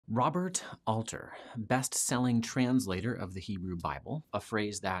Robert Alter, best-selling translator of the Hebrew Bible, a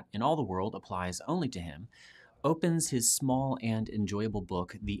phrase that in all the world applies only to him, opens his small and enjoyable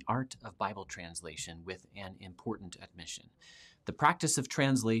book, The Art of Bible Translation, with an important admission. The practice of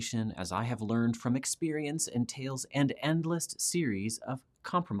translation, as I have learned from experience, entails an endless series of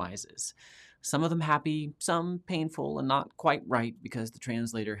compromises. Some of them happy, some painful and not quite right because the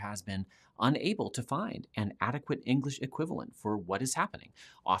translator has been unable to find an adequate English equivalent for what is happening,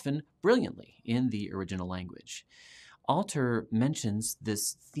 often brilliantly in the original language. Alter mentions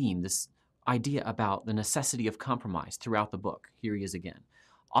this theme, this idea about the necessity of compromise throughout the book. Here he is again.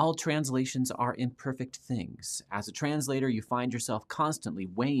 All translations are imperfect things. As a translator, you find yourself constantly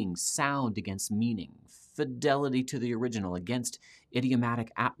weighing sound against meaning, fidelity to the original against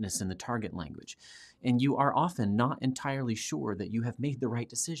idiomatic aptness in the target language, and you are often not entirely sure that you have made the right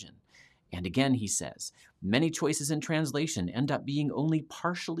decision. And again, he says, many choices in translation end up being only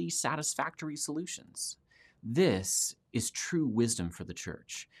partially satisfactory solutions. This is true wisdom for the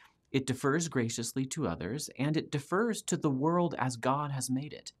church. It defers graciously to others, and it defers to the world as God has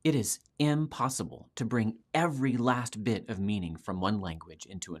made it. It is impossible to bring every last bit of meaning from one language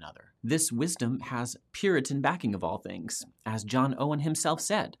into another. This wisdom has Puritan backing of all things. As John Owen himself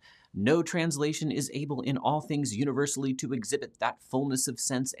said, no translation is able in all things universally to exhibit that fullness of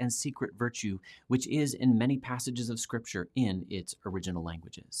sense and secret virtue which is in many passages of Scripture in its original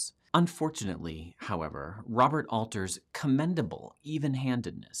languages. Unfortunately, however, Robert Alter's commendable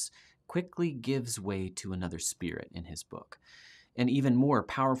even-handedness quickly gives way to another spirit in his book. An even more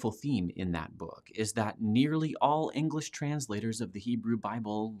powerful theme in that book is that nearly all English translators of the Hebrew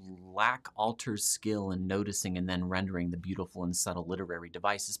Bible lack Alter's skill in noticing and then rendering the beautiful and subtle literary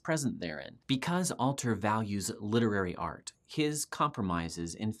devices present therein. Because Alter values literary art, his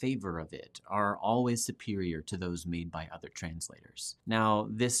compromises in favor of it are always superior to those made by other translators. Now,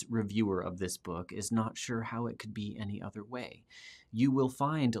 this reviewer of this book is not sure how it could be any other way. You will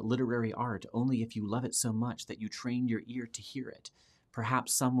find literary art only if you love it so much that you train your ear to hear it.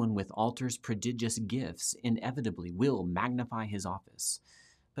 Perhaps someone with Alter's prodigious gifts inevitably will magnify his office.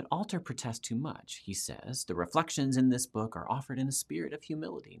 But Alter protests too much. He says, the reflections in this book are offered in a spirit of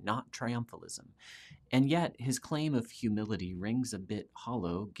humility, not triumphalism. And yet, his claim of humility rings a bit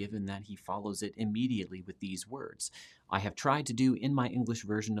hollow, given that he follows it immediately with these words. I have tried to do in my English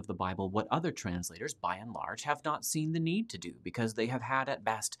version of the Bible what other translators, by and large, have not seen the need to do, because they have had, at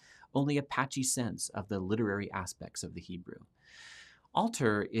best, only a patchy sense of the literary aspects of the Hebrew.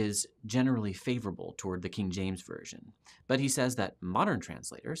 Alter is generally favorable toward the King James Version, but he says that modern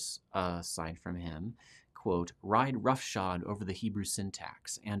translators, aside from him, quote, ride roughshod over the Hebrew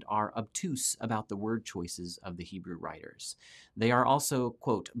syntax and are obtuse about the word choices of the Hebrew writers. They are also,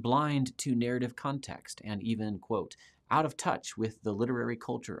 quote, blind to narrative context and even, quote, out of touch with the literary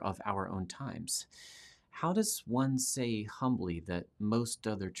culture of our own times. How does one say humbly that most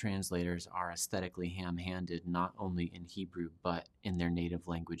other translators are aesthetically ham-handed not only in Hebrew but in their native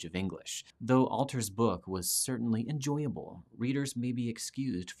language of English? Though Alter's book was certainly enjoyable, readers may be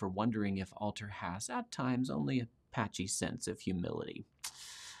excused for wondering if Alter has, at times, only a patchy sense of humility.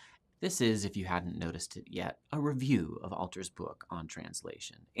 This is, if you hadn't noticed it yet, a review of Alter's book on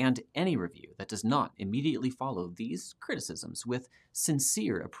translation, and any review that does not immediately follow these criticisms with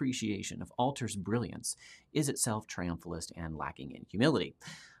sincere appreciation of Alter's brilliance is itself triumphalist and lacking in humility.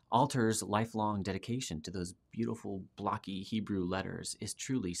 Alter's lifelong dedication to those beautiful, blocky Hebrew letters is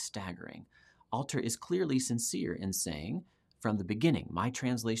truly staggering. Alter is clearly sincere in saying, from the beginning, my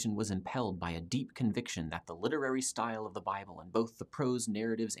translation was impelled by a deep conviction that the literary style of the Bible in both the prose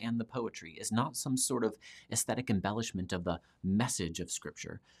narratives and the poetry is not some sort of aesthetic embellishment of the message of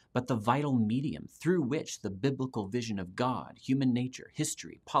Scripture, but the vital medium through which the biblical vision of God, human nature,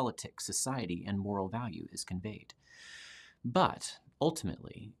 history, politics, society, and moral value is conveyed. But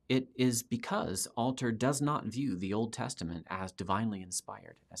ultimately, it is because Alter does not view the Old Testament as divinely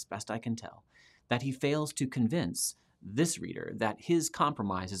inspired, as best I can tell, that he fails to convince this reader that his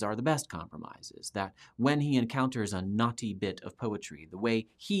compromises are the best compromises, that when he encounters a knotty bit of poetry, the way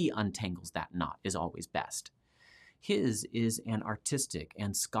he untangles that knot is always best. His is an artistic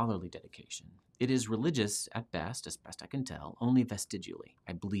and scholarly dedication. It is religious at best, as best I can tell, only vestigially.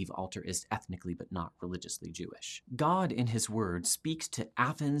 I believe Alter is ethnically but not religiously Jewish. God in his word speaks to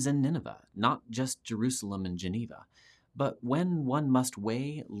Athens and Nineveh, not just Jerusalem and Geneva. But when one must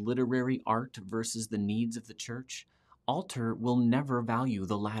weigh literary art versus the needs of the church, Alter will never value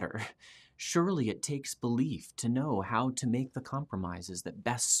the latter. Surely it takes belief to know how to make the compromises that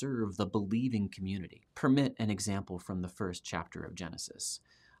best serve the believing community. Permit an example from the first chapter of Genesis.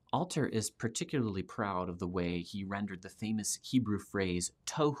 Alter is particularly proud of the way he rendered the famous Hebrew phrase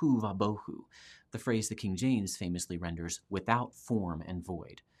tohu vabohu, the phrase the King James famously renders without form and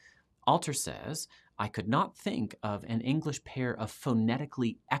void. Alter says, I could not think of an English pair of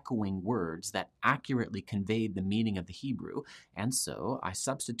phonetically echoing words that accurately conveyed the meaning of the Hebrew, and so I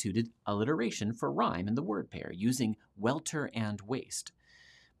substituted alliteration for rhyme in the word pair, using welter and waste.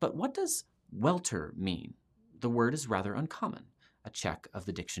 But what does welter mean? The word is rather uncommon. A check of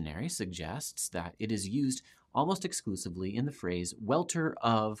the dictionary suggests that it is used almost exclusively in the phrase welter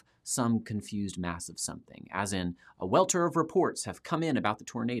of some confused mass of something, as in, a welter of reports have come in about the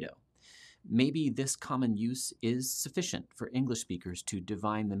tornado. Maybe this common use is sufficient for English speakers to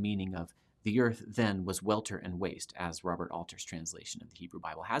divine the meaning of the earth then was welter and waste, as Robert Alter's translation of the Hebrew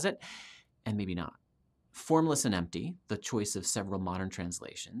Bible has it, and maybe not. Formless and empty, the choice of several modern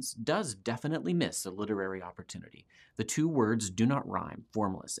translations, does definitely miss a literary opportunity. The two words do not rhyme,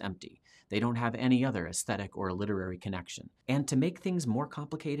 formless, empty. They don't have any other aesthetic or literary connection. And to make things more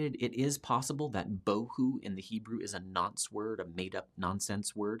complicated, it is possible that bohu in the Hebrew is a nonce word, a made-up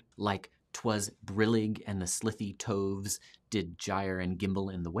nonsense word, like 'twas brillig and the slithy toves did gyre and gimble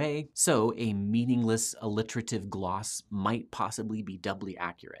in the way. So a meaningless alliterative gloss might possibly be doubly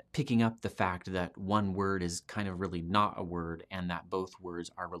accurate, picking up the fact that one word is kind of really not a word and that both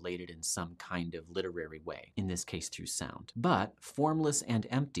words are related in some kind of literary way, in this case through sound. But formless and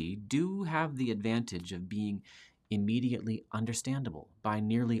empty do have the advantage of being immediately understandable by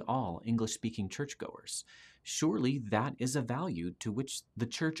nearly all English-speaking churchgoers. Surely that is a value to which the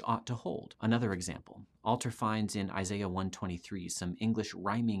church ought to hold. Another example, Alter finds in Isaiah 123 some English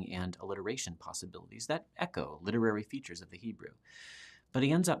rhyming and alliteration possibilities that echo literary features of the Hebrew. But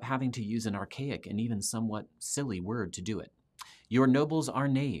he ends up having to use an archaic and even somewhat silly word to do it. Your nobles are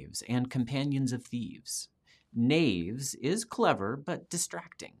knaves and companions of thieves. Knaves is clever but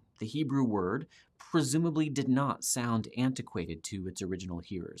distracting. The Hebrew word presumably did not sound antiquated to its original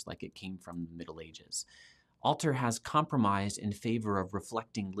hearers, like it came from the Middle Ages. Alter has compromised in favor of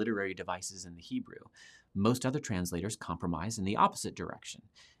reflecting literary devices in the Hebrew. Most other translators compromise in the opposite direction.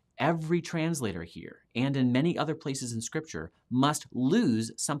 Every translator here, and in many other places in Scripture, must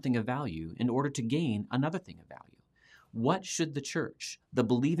lose something of value in order to gain another thing of value. What should the church, the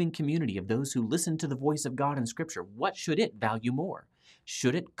believing community of those who listen to the voice of God in Scripture, what should it value more?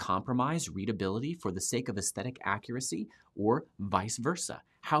 Should it compromise readability for the sake of aesthetic accuracy, or vice versa?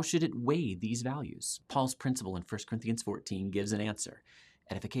 How should it weigh these values? Paul's principle in 1 Corinthians 14 gives an answer.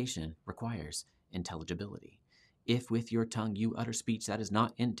 Edification requires intelligibility. If with your tongue you utter speech that is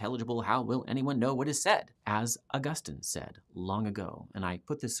not intelligible, how will anyone know what is said? As Augustine said long ago, and I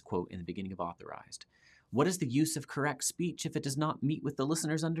put this quote in the beginning of Authorized, what is the use of correct speech if it does not meet with the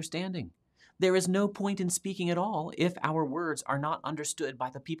listener's understanding? There is no point in speaking at all if our words are not understood by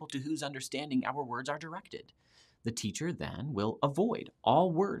the people to whose understanding our words are directed. The teacher then will avoid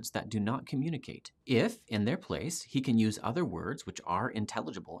all words that do not communicate. If, in their place, he can use other words which are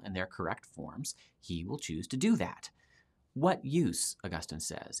intelligible in their correct forms, he will choose to do that. What use, Augustine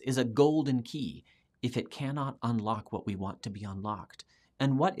says, is a golden key if it cannot unlock what we want to be unlocked?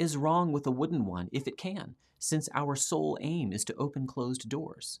 And what is wrong with a wooden one if it can, since our sole aim is to open closed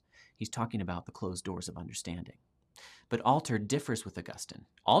doors? He's talking about the closed doors of understanding. But Alter differs with Augustine.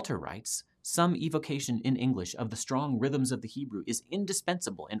 Alter writes, some evocation in English of the strong rhythms of the Hebrew is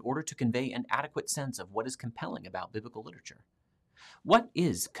indispensable in order to convey an adequate sense of what is compelling about biblical literature. What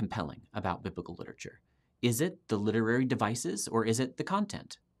is compelling about biblical literature? Is it the literary devices or is it the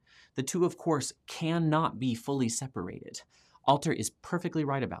content? The two, of course, cannot be fully separated. Alter is perfectly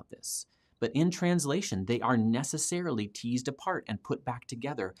right about this. But in translation, they are necessarily teased apart and put back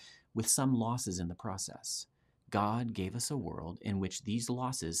together with some losses in the process. God gave us a world in which these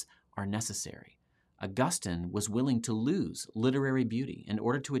losses are necessary. Augustine was willing to lose literary beauty in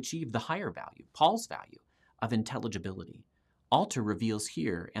order to achieve the higher value, Paul's value, of intelligibility. Alter reveals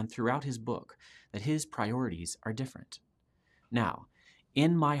here and throughout his book that his priorities are different. Now,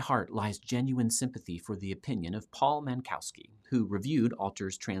 in my heart lies genuine sympathy for the opinion of Paul Mankowski, who reviewed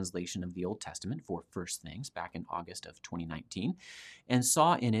Alter's translation of the Old Testament for First Things back in August of 2019, and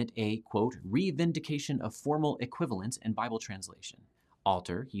saw in it a, quote, revindication of formal equivalence in Bible translation.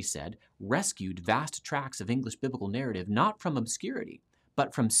 Alter, he said, rescued vast tracts of English biblical narrative not from obscurity,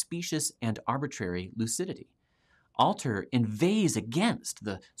 but from specious and arbitrary lucidity. Alter inveighs against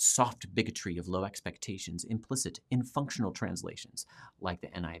the soft bigotry of low expectations implicit in functional translations like the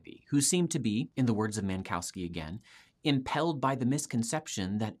NIV, who seem to be, in the words of Mankowski again, impelled by the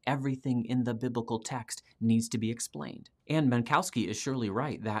misconception that everything in the biblical text needs to be explained. And Minkowski is surely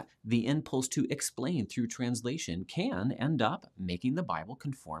right that the impulse to explain through translation can end up making the Bible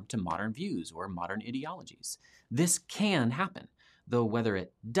conform to modern views or modern ideologies. This can happen, though whether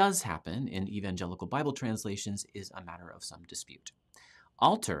it does happen in evangelical Bible translations is a matter of some dispute.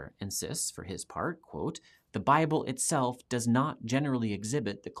 Alter insists, for his part, quote, "The Bible itself does not generally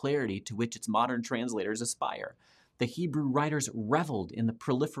exhibit the clarity to which its modern translators aspire. The Hebrew writers reveled in the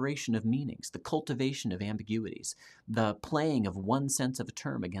proliferation of meanings, the cultivation of ambiguities, the playing of one sense of a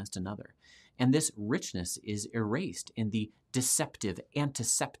term against another. And this richness is erased in the deceptive,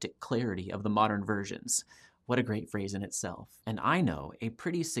 antiseptic clarity of the modern versions." What a great phrase in itself. And I know a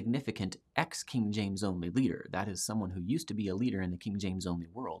pretty significant ex-King James only leader, that is someone who used to be a leader in the King James only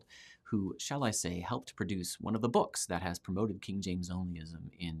world, who, shall I say, helped produce one of the books that has promoted King James onlyism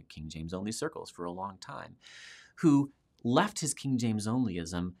in King James only circles for a long time, who left his King James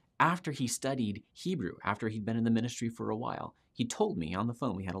onlyism after he studied Hebrew, after he'd been in the ministry for a while. He told me on the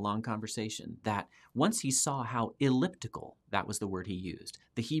phone, we had a long conversation, that once he saw how elliptical, that was the word he used,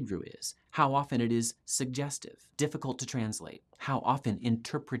 the Hebrew is, how often it is suggestive, difficult to translate, how often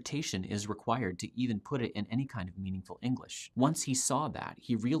interpretation is required to even put it in any kind of meaningful English. Once he saw that,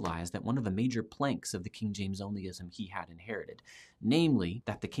 he realized that one of the major planks of the King James onlyism he had inherited, namely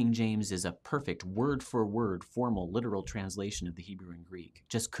that the King James is a perfect word-for-word formal literal translation of the Hebrew and Greek,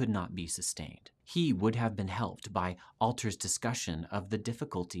 just could not be sustained. He would have been helped by Alter's discussion of the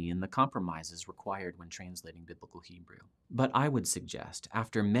difficulty and the compromises required when translating biblical Hebrew. But I would suggest,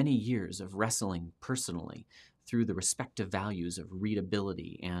 after many years of wrestling personally through the respective values of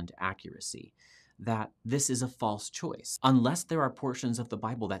readability and accuracy, that this is a false choice. Unless there are portions of the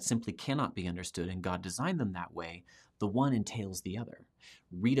Bible that simply cannot be understood and God designed them that way, the one entails the other.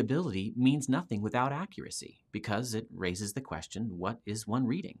 Readability means nothing without accuracy, because it raises the question, what is one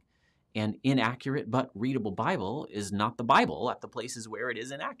reading? An inaccurate but readable Bible is not the Bible at the places where it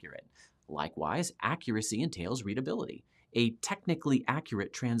is inaccurate. Likewise, accuracy entails readability. A technically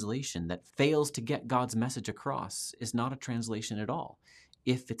accurate translation that fails to get God's message across is not a translation at all,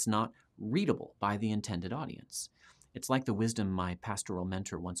 if it's not readable by the intended audience. It's like the wisdom my pastoral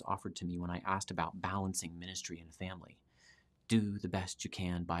mentor once offered to me when I asked about balancing ministry and family. Do the best you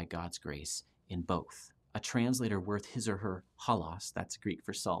can by God's grace in both. A translator worth his or her halos, that's Greek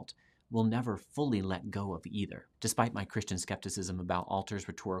for salt, will never fully let go of either. Despite my Christian skepticism about Alter's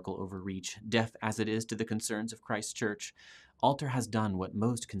rhetorical overreach, deaf as it is to the concerns of Christ's church, Alter has done what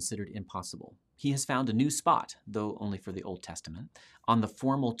most considered impossible. He has found a new spot, though only for the Old Testament, on the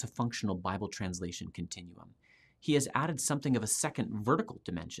formal to functional Bible translation continuum. He has added something of a second vertical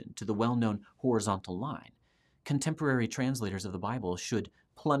dimension to the well-known horizontal line. Contemporary translators of the Bible should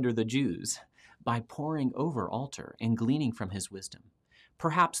plunder the Jews by poring over Alter and gleaning from his wisdom.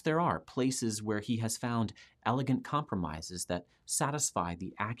 Perhaps there are places where he has found elegant compromises that satisfy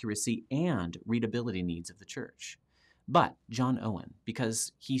the accuracy and readability needs of the church. But John Owen,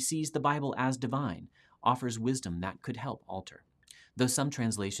 because he sees the Bible as divine, offers wisdom that could help Alter. Though some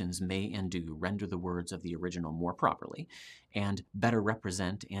translations may and do render the words of the original more properly and better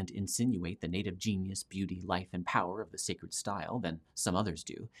represent and insinuate the native genius, beauty, life, and power of the sacred style than some others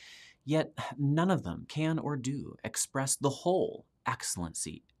do, yet none of them can or do express the whole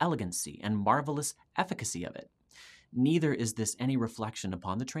excellency, elegancy, and marvelous efficacy of it. Neither is this any reflection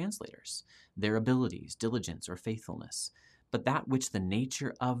upon the translators, their abilities, diligence, or faithfulness, but that which the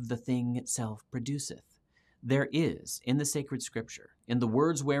nature of the thing itself produceth. There is, in the sacred scripture, in the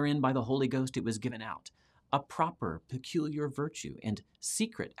words wherein by the Holy Ghost it was given out, a proper, peculiar virtue and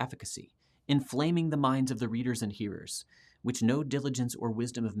secret efficacy, inflaming the minds of the readers and hearers, which no diligence or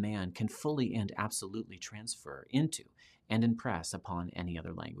wisdom of man can fully and absolutely transfer into and impress upon any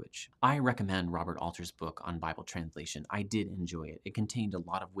other language. I recommend Robert Alter's book on Bible translation. I did enjoy it. It contained a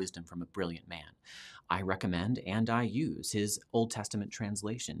lot of wisdom from a brilliant man. I recommend and I use his Old Testament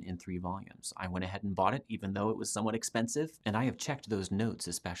translation in 3 volumes. I went ahead and bought it, even though it was somewhat expensive, and I have checked those notes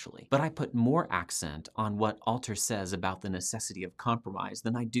especially. But I put more accent on what Alter says about the necessity of compromise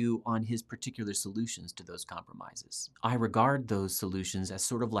than I do on his particular solutions to those compromises. I regard those solutions as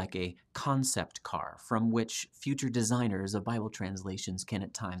sort of like a concept car from which future designers of Bible translations can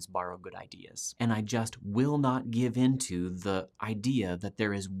at times borrow good ideas. And I just will not give into the idea that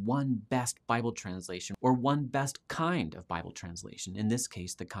there is one best Bible translation or one best kind of Bible translation, in this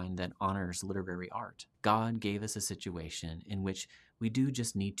case, the kind that honors literary art. God gave us a situation in which We do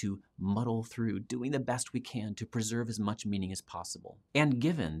just need to muddle through, doing the best we can to preserve as much meaning as possible. And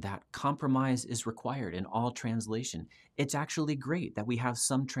given that compromise is required in all translation, it's actually great that we have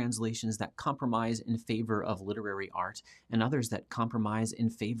some translations that compromise in favor of literary art and others that compromise in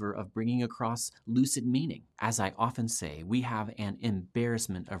favor of bringing across lucid meaning. As I often say, we have an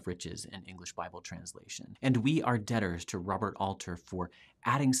embarrassment of riches in English Bible translation, and we are debtors to Robert Alter for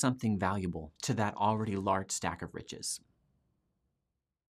adding something valuable to that already large stack of riches.